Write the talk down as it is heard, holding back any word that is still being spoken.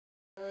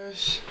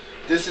guys,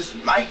 this is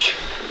Mike,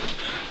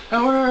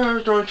 and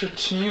we're going to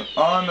continue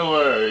on the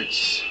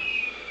words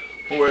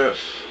with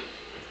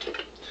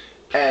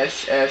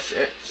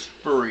SSX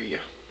free.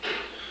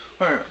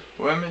 Wait,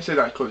 let me say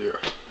that clear.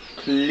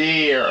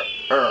 Clearer.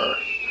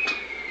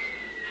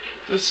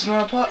 This is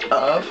not part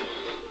of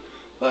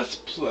Let's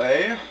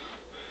Play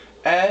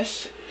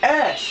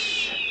SSX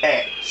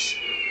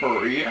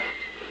free.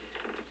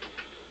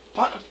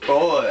 Part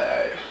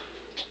 4,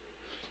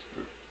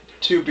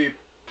 to be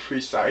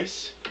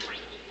precise.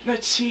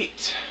 Let's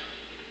eat.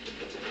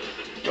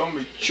 Don't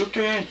be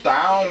choking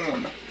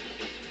down.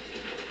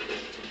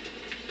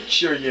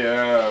 Cheer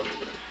yeah.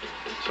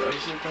 Should I say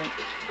something?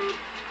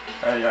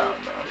 Yeah, I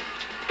don't know.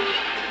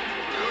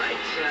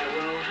 Alright,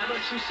 well, how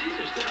about some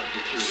Caesars to help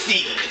get through?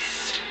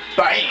 Caesars.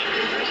 Bang.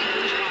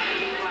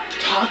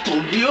 Tato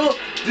you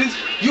this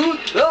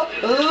use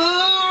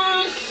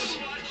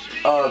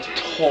of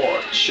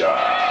torture.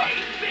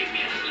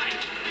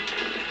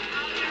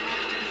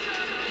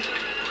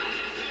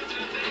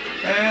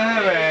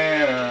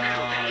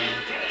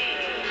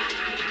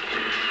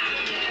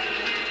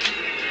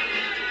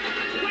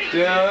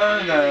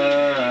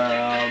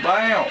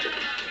 Bam.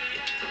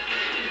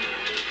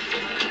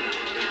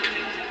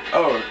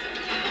 Oh.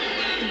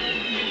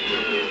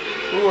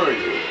 Who are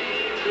you?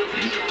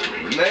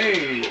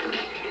 Nay.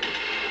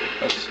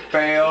 Let's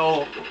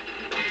fail.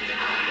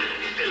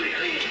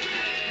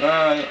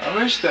 I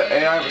wish the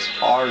AI was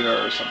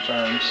harder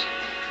sometimes.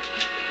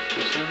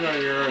 Just seems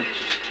like you're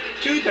just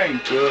too dang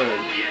good.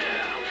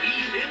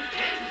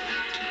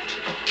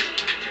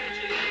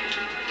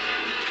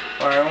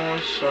 I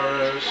almost saw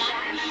this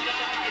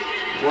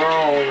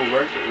world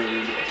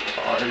record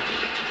time.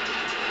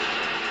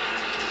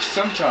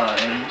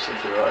 Sometimes I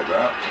feel like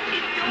that.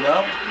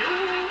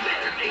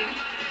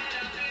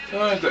 You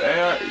know? The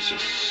AI is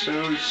just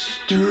so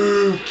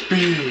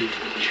stupid.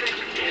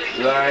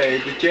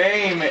 Like, the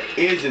game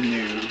is a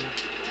noob.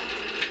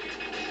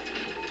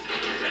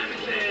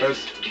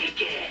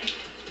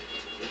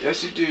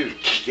 Yes, you do.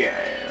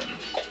 Can.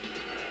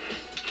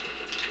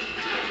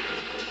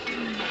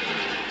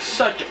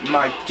 Suck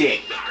my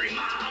dick.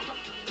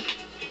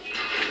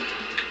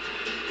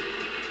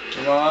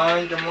 Come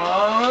on, come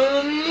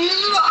on.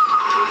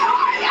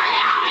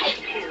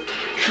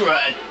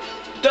 Crud.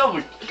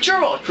 Double,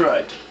 triple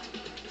crud.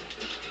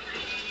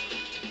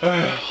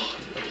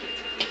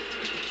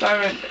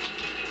 Simon.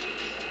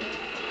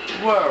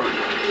 Where are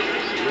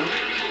you?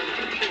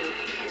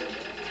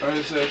 What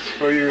is this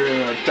for you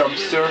in a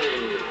dumpster?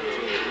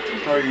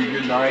 For you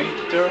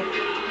uniter?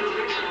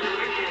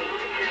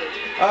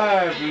 I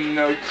have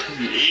no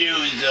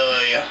clue,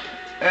 Zoe.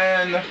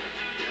 And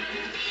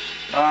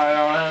I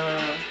don't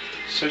have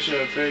such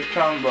a big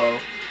combo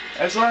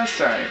as last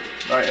time.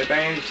 Right, I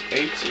think it's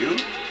A2?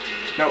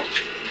 No.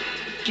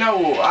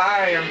 No,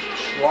 I am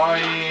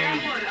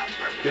trying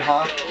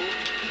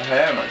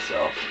ahead of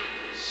myself.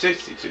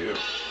 62.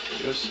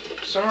 Just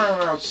somewhere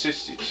around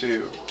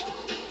 62.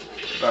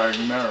 If I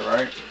remember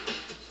right.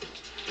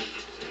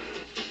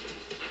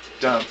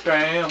 Dun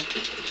bam.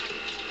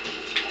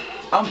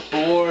 I'm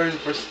bored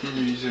for some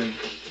reason.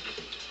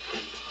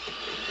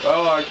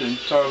 Well, I can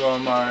talk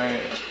about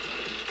my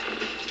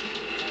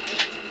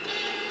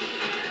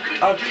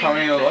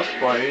upcoming Let's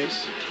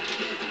Plays.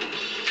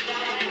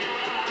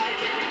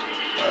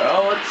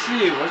 Well, let's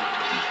see what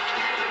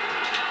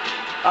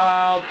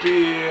I'll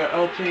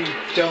be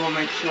Devil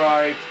May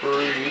Cry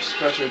 3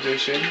 Special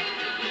Edition.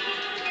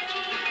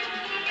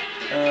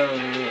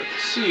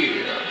 Let's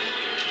see.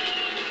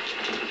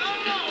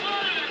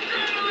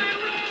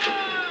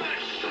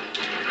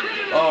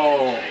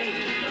 Oh,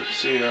 let's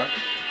see.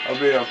 I'll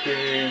be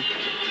updating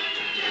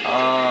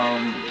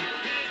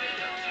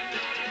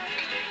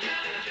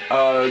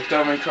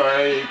Devil May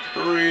Cry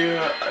 3. I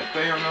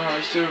think I know how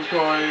to still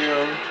call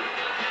you.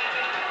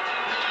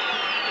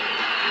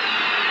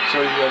 So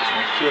you guys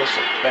don't feel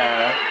so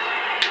bad.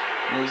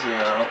 Losing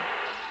out.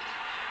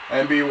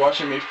 And be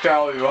watching me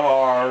fail you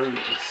hard.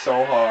 It's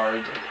so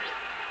hard.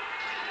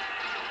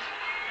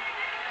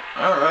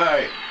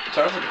 Alright.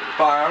 Time for the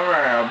final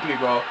round,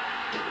 people.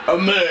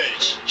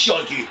 Emerge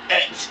Chunky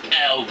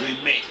XL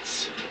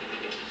Remix.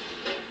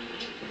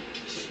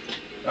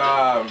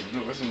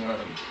 Wasn't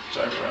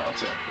try to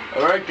pronounce it.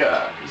 Alright,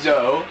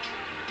 Zoe,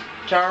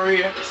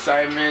 Carrie,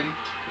 Simon,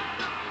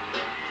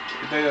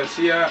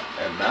 Sia,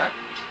 and Matt.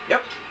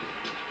 Yep.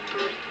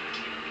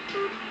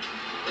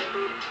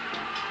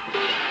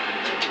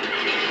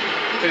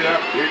 Get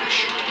up, bitch.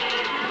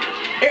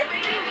 Yep.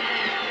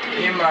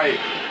 In my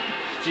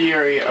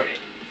fury of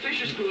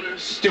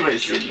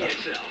stupidity.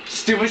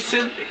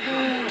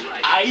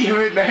 I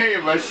even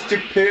name my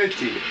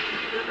stupidity.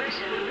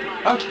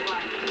 Oh,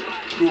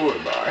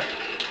 goodbye.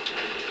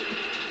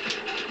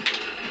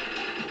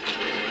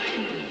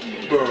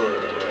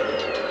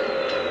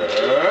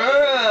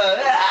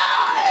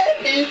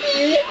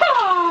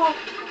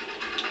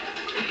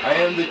 I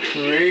am the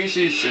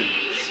craziest.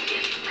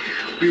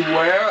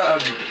 Beware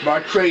of my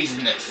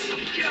craziness.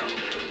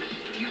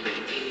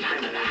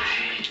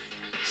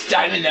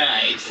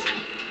 Simonized.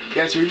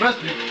 Yes, we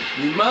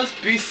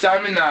must be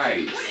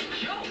Simonized.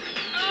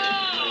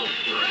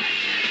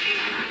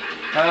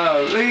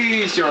 At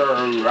least your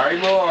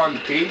rival on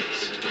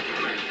peaks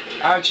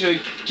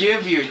actually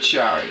give you a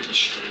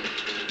challenge.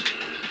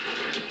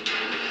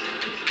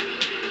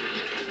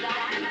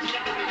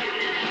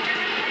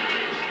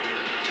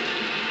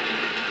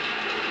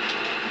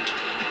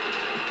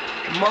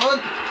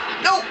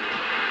 No!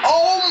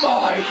 Oh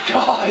my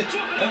god!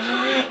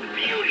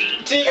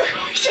 Do you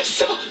just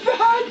saw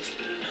that?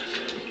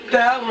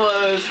 That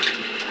was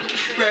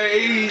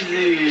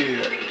crazy!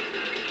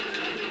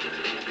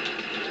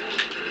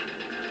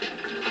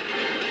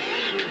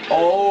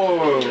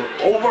 Oh,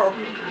 over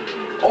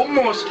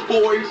almost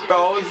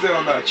 4,000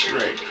 on that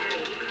trick.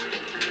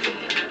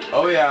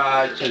 Oh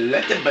yeah,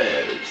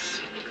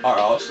 collectibles are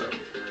awesome.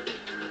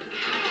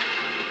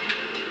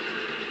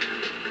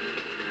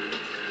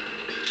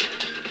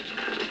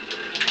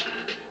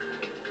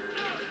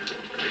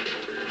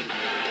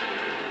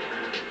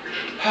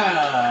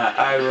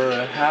 I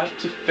will have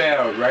to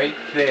fail right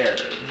there,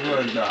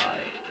 wouldn't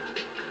I?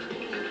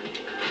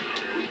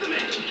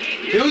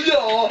 Here we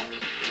go!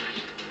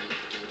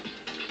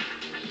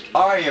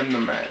 I am the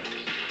man.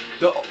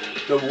 The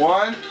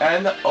one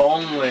and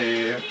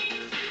only.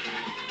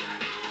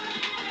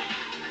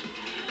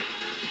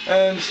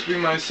 And this will be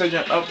my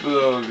second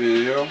upload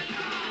video.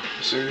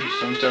 So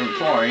sometime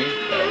point,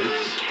 that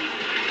is,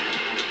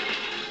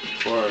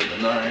 for the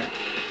night.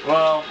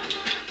 Well,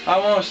 I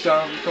won't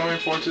stop recording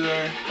for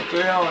today. What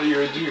the hell are you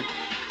gonna do?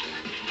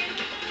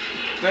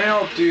 Then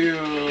I'll do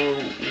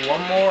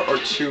one more or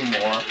two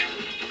more.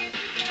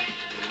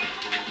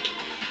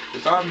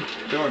 Cause I'm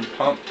feeling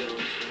pumped.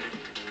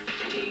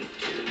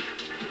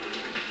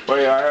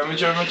 But yeah, I haven't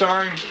enjoyed my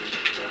time.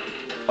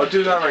 I'll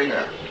do that right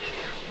now.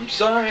 I'm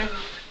sorry.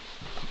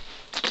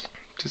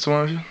 Just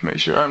want to make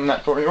sure I'm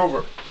not going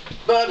over.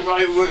 But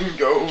I wouldn't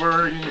go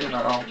over, you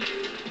know.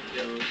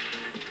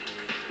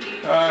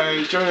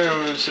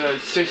 Jordan was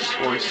at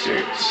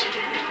 646.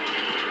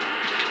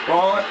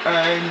 Ball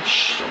and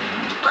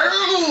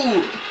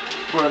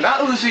we're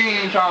not losing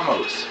in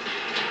combos.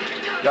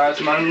 That's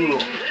my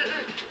rule.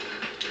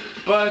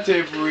 But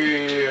if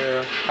we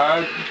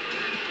had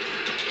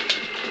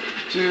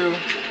to,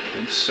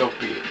 then so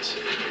be it.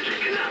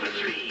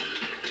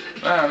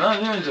 Man,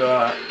 I'm not into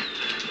that.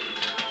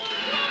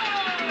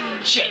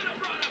 Shit.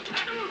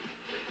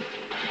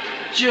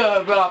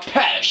 Just about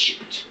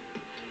parachute.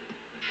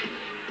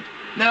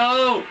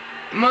 No,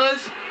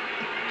 must.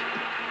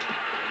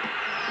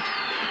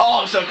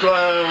 Oh, so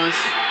close.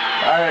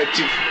 I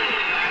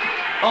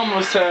had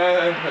almost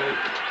had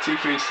 2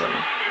 feet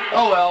something.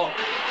 Oh well.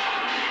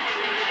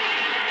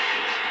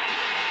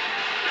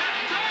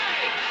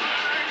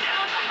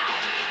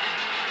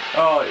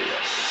 Oh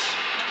yes.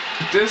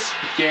 This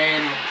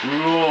game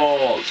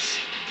rules.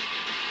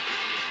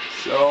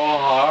 So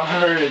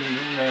hard,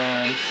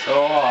 man.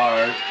 So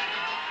hard.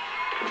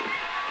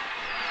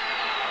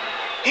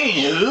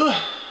 Anywho,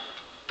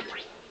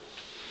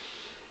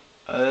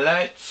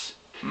 let's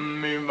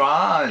move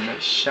on,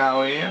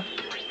 shall we?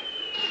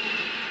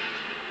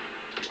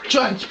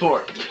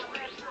 Transport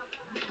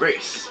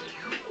race.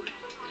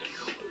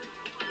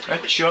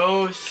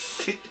 Metro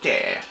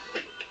City.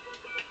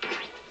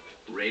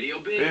 Radio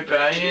Big. Big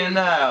Bang in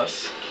the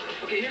house.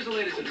 Okay, here's the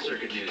latest in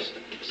circuit news.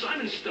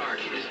 Simon Stark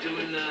is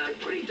doing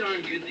pretty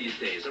darn good these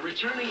days. A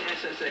returning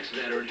SSX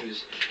veteran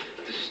who's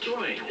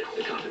destroying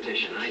the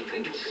competition. I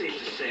think it's safe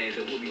to say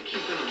that we'll be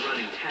keeping a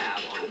running tab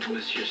on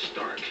Monsieur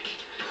Stark. To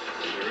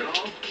hear it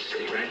all,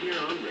 stay right here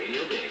on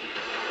Radio Big.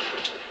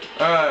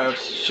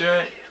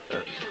 Shit.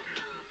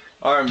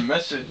 Our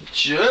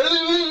messages.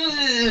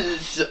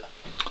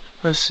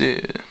 Let's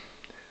see.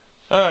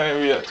 Alright,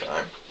 we have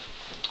time.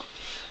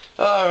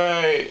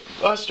 Alright,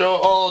 let's go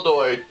all the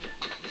way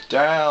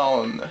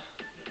down.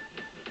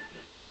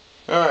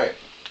 Alright,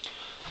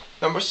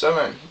 number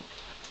 7.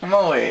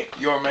 Molly,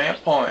 your main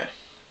opponent.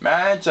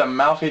 Man's a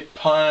mouthy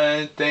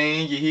pun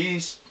thing.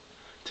 He's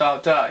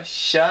top.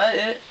 Shut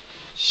it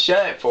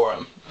for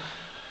him.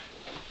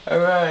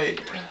 Alright,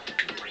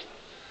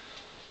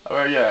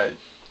 yeah.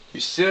 You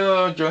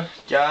still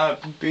gotta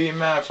be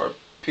mad for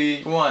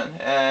P1,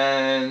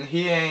 and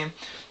he ain't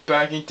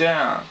backing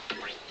down.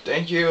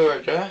 Thank you,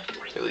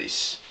 at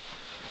least,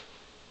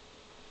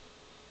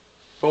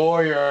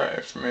 for your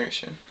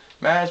information.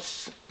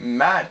 Matt's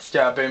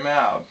got big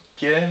mouth.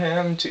 Get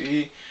him to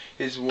eat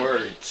his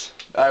words.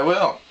 I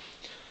will.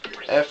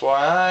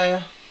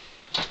 FYI,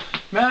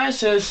 Matt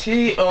says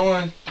he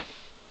owns.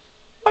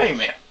 Wait a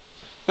minute.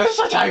 This is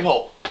a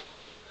typo.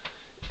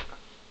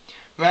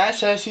 Matt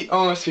says he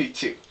owns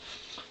P2.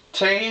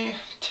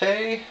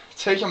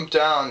 Take him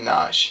down a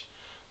notch,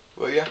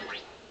 will ya?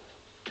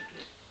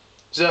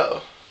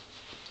 So,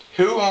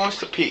 who wants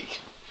to peek?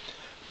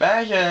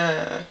 Matt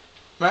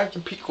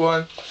can peek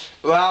one.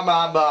 Blah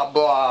blah blah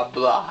blah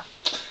blah.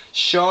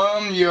 Show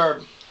him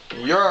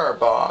your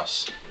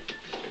boss.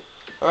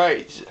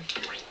 Alright.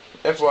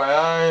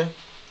 FYI,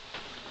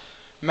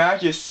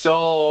 Mac is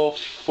so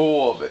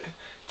full of it.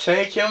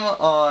 Take him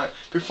on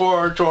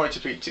before going to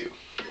P2.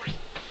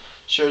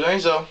 Sure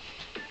think so.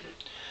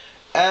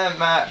 And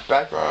my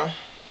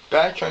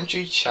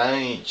backcountry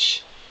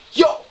challenge.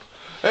 Yo!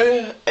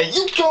 And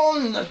you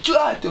gonna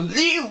try to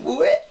leave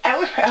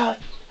without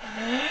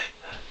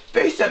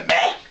facing me?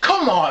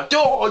 Come on,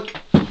 dog!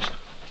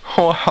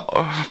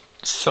 Wow,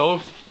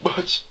 so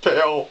much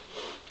fail.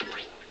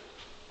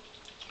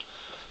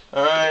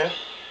 Alright.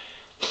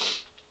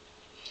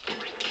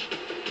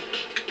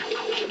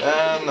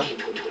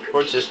 And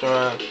we're just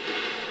gonna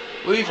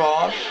leave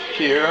off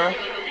here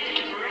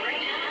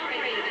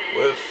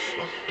with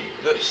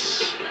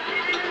this.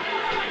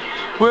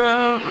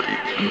 Well,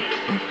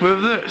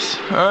 with this.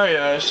 Alright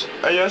guys,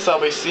 I guess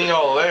I'll be seeing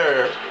y'all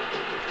later.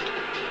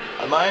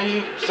 I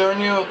might start a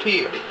new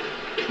LP.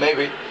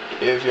 Maybe,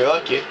 if you're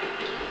lucky.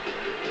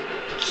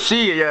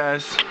 See you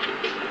guys.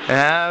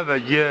 Have a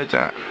good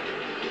time.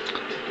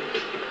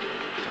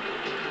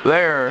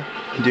 Later,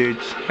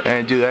 dudes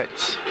and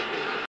dudettes.